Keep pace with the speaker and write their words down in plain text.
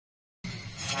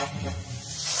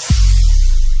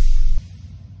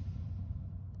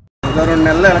2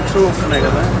 నెలల ఎలక్షన్ వస్తున్నాయి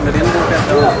కదా,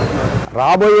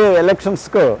 రాబోయే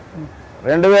ఎలక్షన్స్కు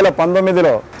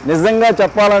 2019లో నిజంగా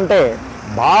చెప్పాలంటే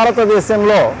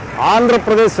భారతదేశంలో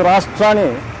ఆంధ్రప్రదేశ్ రాష్ట్రాన్ని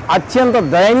అత్యంత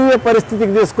దయనీయ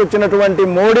పరిస్థితికి తీసుకొచ్చినటువంటి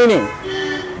మోడీని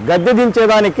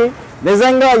గద్దెదించేదానికి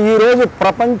నిజంగా ఈరోజు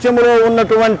ప్రపంచంలో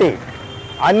ఉన్నటువంటి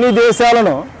అన్ని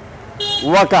దేశాలను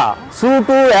ఒక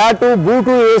సూటు యాటు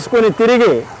బూటు వేసుకొని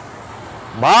తిరిగి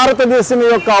భారతదేశం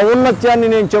యొక్క ఔన్నత్యాన్ని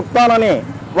నేను చెప్తానని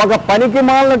ఒక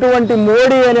పనికిమాలినటువంటి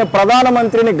మోడీ అనే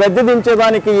ప్రధానమంత్రిని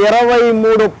గద్దెదించేదానికి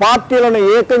 23 పార్టీలను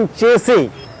ఏకం చేసి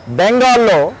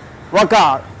బెంగాల్లో ఒక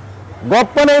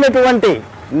గొప్పనైనటువంటి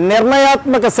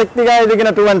నిర్ణయాత్మక శక్తిగా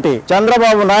ఎదిగినటువంటి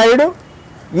చంద్రబాబు నాయుడు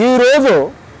ఈరోజు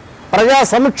ప్రజా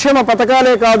సంక్షేమ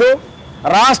పథకాలే కాదు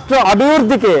రాష్ట్ర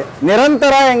అభివృద్ధికి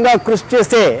నిరంతరాయంగా కృషి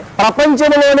చేసే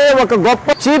ప్రపంచంలోనే ఒక గొప్ప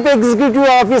చీఫ్ ఎగ్జిక్యూటివ్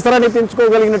ఆఫీసర్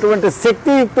అనిపించుకోగలిగినటువంటి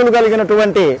శక్తియుక్తులు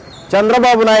కలిగినటువంటి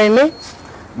చంద్రబాబు నాయుడిని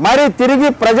మరి తిరిగి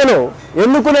ప్రజలు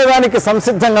ఎన్నుకునేదానికి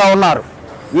సంసిద్ధంగా ఉన్నారు.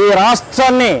 ఈ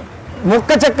రాష్ట్రాన్ని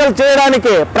ముక్కచెక్కలు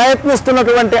చేయడానికి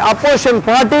ప్రయత్నిస్తున్నటువంటి అపోజిషన్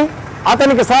పార్టీ,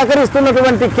 అతనికి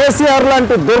సహకరిస్తున్నటువంటి కేసీఆర్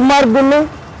లాంటి దుర్మార్గుల్ని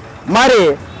మరి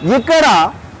ఇక్కడ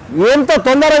ఎంత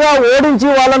తొందరగా ఓడించి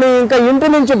వాళ్ళని ఇంకా ఇంటి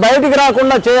నుంచి బయటికి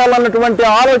రాకుండా చేయాలన్నటువంటి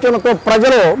ఆలోచనతో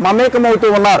ప్రజలు మమేకమవుతూ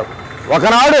ఉన్నారు.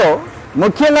 ఒకనాడు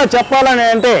ముఖ్యంగా చెప్పాలని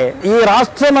అంటే ఈ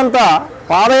రాష్ట్రమంతా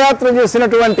పాదయాత్ర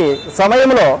చేసినటువంటి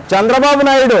సమయంలో చంద్రబాబు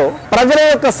నాయుడు ప్రజల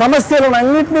యొక్క సమస్యలను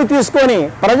అన్నింటినీ తీసుకొని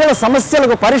ప్రజల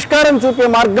సమస్యలకు పరిష్కారం చూపే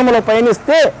మార్గంలో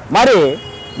పయనిస్తే మరి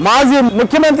మాజీ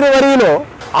ముఖ్యమంత్రి వర్యులు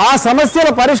ఆ సమస్యల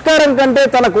పరిష్కారం కంటే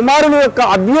తన కుమారుని యొక్క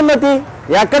అభ్యున్నతి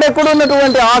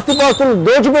ఎక్కడెక్కడున్నటువంటి ఆస్తిపాస్తులు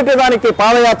దోచిపెట్టేదానికి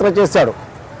పాదయాత్ర చేశాడు.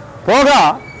 పోగా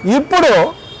ఇప్పుడు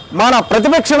మన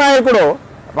ప్రతిపక్ష నాయకుడు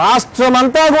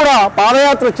రాష్ట్రమంతా కూడా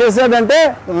పాదయాత్ర చేసేదంటే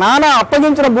నానా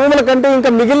అప్పగించిన భూముల కంటే ఇంకా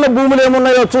మిగిలిన భూములు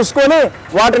ఏమున్నాయో చూసుకొని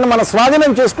వాటిని మన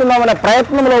స్వాధీనం చేసుకుందామనే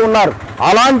ప్రయత్నంలో ఉన్నారు.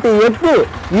 అలాంటి వ్యక్తి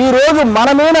ఈ రోజు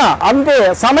మన మీద అంతే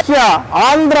సమస్య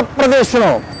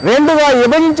ఆంధ్రప్రదేశ్ను 2గా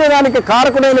విభజించడానికి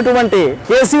కారకుడైనటువంటి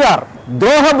కేసీఆర్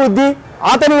ద్రోహ బుద్ధి,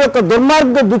 అతని యొక్క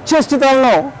దుర్మార్గ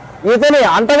దుశ్చేష్టితలను ఇతని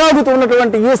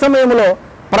అంటగాగుతున్నటువంటి ఈ సమయంలో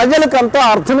ప్రజలకంతా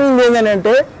అర్థమైంది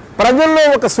ఏంటంటే ప్రజల్లో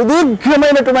ఒక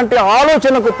సుదీర్ఘమైనటువంటి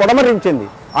ఆలోచనకు పొడమరించింది.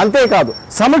 అంతేకాదు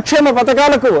సంక్షేమ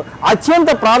పథకాలకు అత్యంత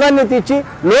ప్రాధాన్యత ఇచ్చి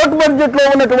లోటు బడ్జెట్లో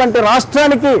ఉన్నటువంటి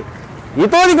రాష్ట్రానికి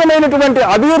ఇతోధికమైనటువంటి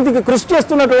అభివృద్ధికి కృషి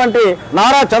చేస్తున్నటువంటి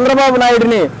నారా చంద్రబాబు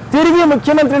నాయుడిని తిరిగి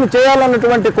ముఖ్యమంత్రిని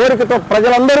చేయాలన్నటువంటి కోరికతో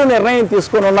ప్రజలందరూ నిర్ణయం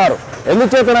తీసుకొని ఉన్నారు.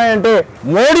 ఎందుచేతనంటే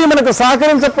మోడీ మనకు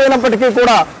సహకరించకపోయినప్పటికీ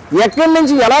కూడా ఎక్కడి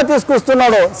నుంచి ఎలా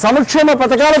తీసుకొస్తున్నాడో సంక్షేమ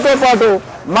పథకాలతో పాటు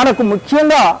మనకు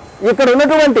ముఖ్యంగా ఇక్కడ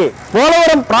ఉన్నటువంటి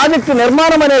పోలవరం ప్రాజెక్టు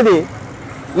నిర్మాణం అనేది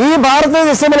ఈ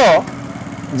భారతదేశంలో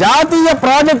జాతీయ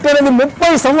ప్రాజెక్ట్ అనేది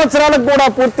 30 సంవత్సరాలకు కూడా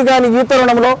పూర్తి కాని ఈ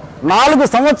తరుణంలో 4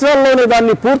 సంవత్సరాల్లోనే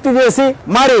దాన్ని పూర్తి చేసి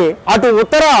మరి అటు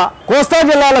ఉత్తర కోస్తా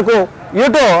జిల్లాలకు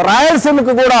ఇటు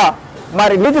రాయలసీమకు కూడా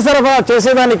మరి నీటి సరఫరా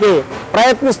చేసేదానికి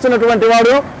ప్రయత్నిస్తున్నటువంటి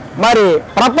వాడు, మరి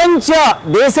ప్రపంచ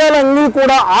దేశాలన్నీ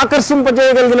కూడా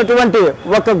ఆకర్షింపజేయగలిగినటువంటి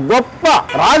ఒక గొప్ప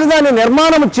రాజధాని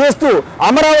నిర్మాణం చేస్తూ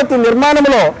అమరావతి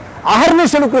నిర్మాణంలో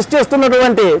అహర్నిశలు కృషి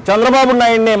చేస్తున్నటువంటి చంద్రబాబు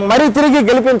నాయుడిని మరీ తిరిగి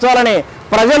గెలిపించాలని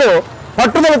ప్రజలు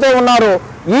పట్టుదలతో ఉన్నారు.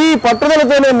 ఈ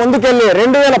పట్టుదలతోనే ముందుకెళ్లి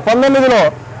 2019లో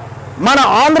మన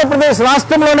ఆంధ్రప్రదేశ్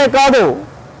రాష్ట్రంలోనే కాదు,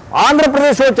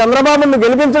 ఆంధ్రప్రదేశ్లో చంద్రబాబును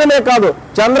గెలిపించడమే కాదు,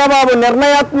 చంద్రబాబు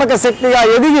నిర్ణయాత్మక శక్తిగా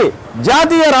ఎదిగి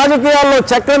జాతీయ రాజకీయాల్లో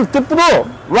చక్రం తిప్పుతూ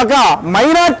ఒక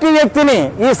మైనార్టీ వ్యక్తిని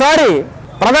ఈసారి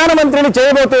ప్రధానమంత్రిని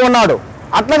చేయబోతూ ఉన్నాడు.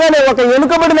 అట్లాగనే ఒక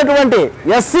ఎన్నుకబడినటువంటి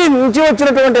ఎస్సీ నుంచి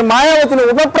వచ్చినటువంటి మాయావతిని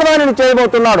ఉప ప్రధానిని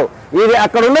చేయబోతున్నాడు. ఇది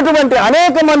అక్కడ ఉన్నటువంటి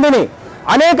అనేక మందిని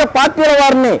అనేక పార్టీల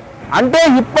వారిని అంటే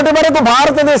ఇప్పటి వరకు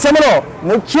భారతదేశంలో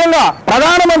ముఖ్యంగా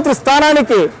ప్రధానమంత్రి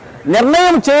స్థానానికి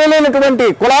నిర్ణయం చేయలేనటువంటి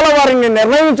కులాల వారిని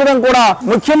నిర్ణయించడం కూడా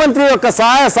ముఖ్యమంత్రి యొక్క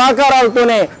సహాయ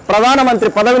సహకారాలతోనే ప్రధానమంత్రి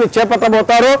పదవిని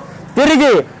చేపట్టబోతారు.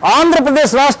 తిరిగి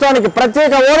ఆంధ్రప్రదేశ్ రాష్ట్రానికి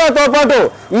ప్రత్యేక హోదాతో పాటు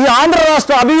ఈ ఆంధ్ర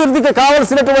రాష్ట్ర అభివృద్ధికి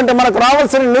కావలసినటువంటి మనకు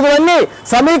రావాల్సిన నిధులన్నీ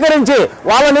సమీకరించి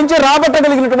వాళ్ళ నుంచి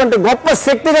రాబట్టగలిగినటువంటి గొప్ప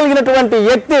శక్తి కలిగినటువంటి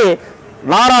వ్యక్తి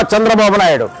నారా చంద్రబాబు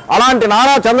నాయుడు. అలాంటి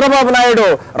నారా చంద్రబాబు నాయుడు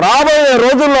రాబోయే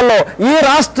రోజులలో ఈ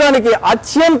రాష్ట్రానికి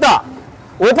అత్యంత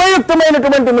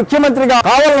ఉపయుక్తమైనటువంటి ముఖ్యమంత్రిగా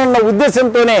కావాలన్న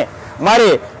ఉద్దేశంతోనే మరి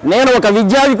నేను ఒక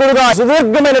విద్యాధికుడుగా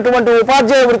సుదీర్ఘమైనటువంటి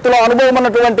ఉపాధ్యాయ వృత్తిలో అనుభవం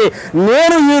ఉన్నటువంటి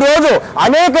నేను ఈ రోజు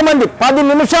అనేక మంది 10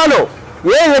 నిమిషాలు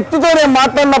ఏ వ్యక్తితో నేను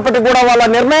మాట్లాడినప్పటికీ కూడా వాళ్ళ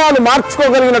నిర్ణయాలు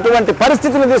మార్చుకోగలిగినటువంటి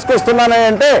పరిస్థితిని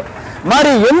తీసుకొస్తున్నానంటే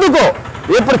మరి ఎందుకో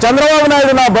ఇప్పుడు చంద్రబాబు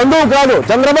నాయుడు నా బంధువు కాదు,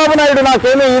 చంద్రబాబు నాయుడు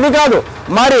నాకేమీ ఇది కాదు,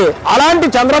 మరి అలాంటి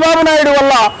చంద్రబాబు నాయుడు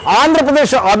వల్ల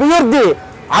ఆంధ్రప్రదేశ్ అభివృద్ధి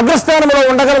అగ్రస్థానంలో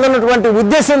ఉండగలదన్నటువంటి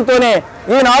ఉద్దేశంతోనే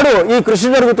ఈనాడు ఈ కృషి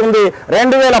జరుగుతుంది.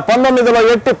 2019లో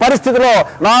ఎట్టి పరిస్థితిలో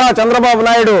నారా చంద్రబాబు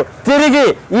నాయుడు తిరిగి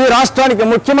ఈ రాష్ట్రానికి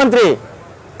ముఖ్యమంత్రి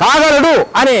కాగలడు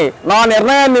అని నా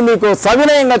నిర్ణయాన్ని మీకు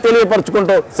సవినయంగా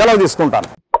తెలియపరుచుకుంటూ సెలవు తీసుకుంటాను.